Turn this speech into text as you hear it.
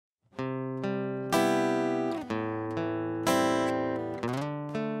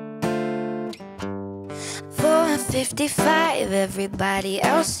6:55, everybody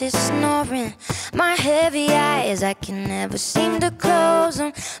else is snoring. My heavy eyes, I can never seem to close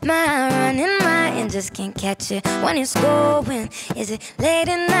them. My running mind just can't catch it when it's going. Is it late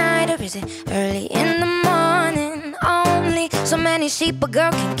at night or is it early in the morning? Only so many sheep a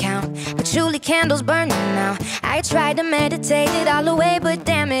girl can count, patchouli candles burning now. I tried to meditate it all away, but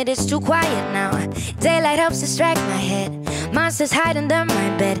damn it, it's too quiet now. Daylight helps distract my head. Monsters hide under my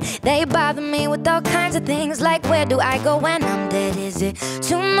bed. They bother me with all kinds of things, like where do I go when I'm dead? Is it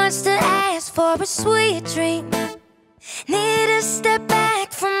too much to ask for a sweet dream? Need to step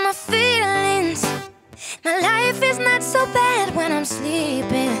back from my feelings. My life is not so bad when I'm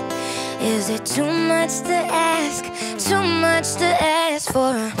sleeping. Is it too much to ask? Too much to ask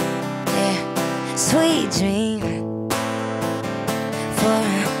for a sweet dream? For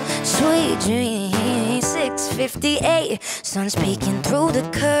a sweet dream. 6:58, sun's peeking through the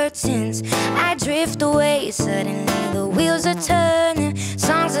curtains. I drift away, suddenly the wheels are turning.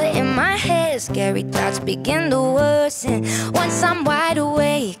 Songs are in my head, scary thoughts begin to worsen. Once I'm wide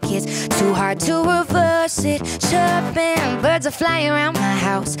awake, it's too hard to reverse it. Chirping, birds are flying around my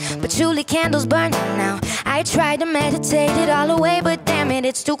house, patchouli candles burning now. I tried to meditate it all away, but damn it,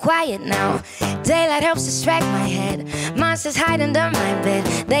 it's too quiet now. Daylight helps distract my head. Monsters hide under my bed.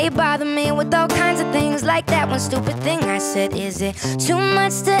 They bother me with all kinds of things, like that one stupid thing I said. Is it too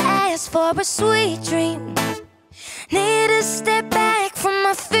much to ask for a sweet dream? Need to step back from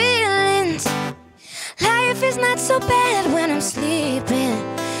my feelings. Life is not so bad when I'm sleeping.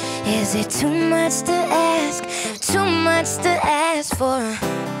 Is it too much to ask? Too much to ask for a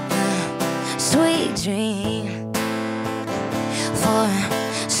sweet dream? For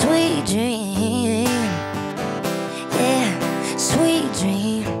a sweet dream. Yeah, sweet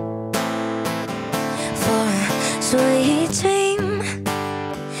dream. For a sweet dream.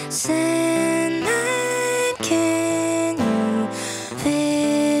 Tonight, can you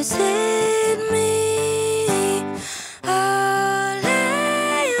visit me? All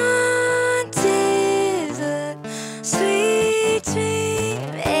I want is a sweet dream.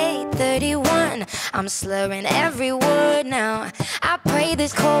 8:31, I'm slurring every word now. I pray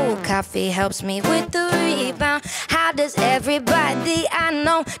this cold coffee helps me with the rebound. How does everybody I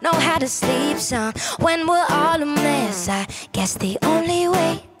know how to sleep sound when we're all a mess? I guess the only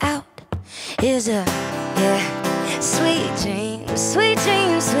way out is a sweet dream, sweet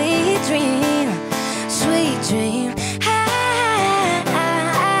dream, sweet dream, sweet dream.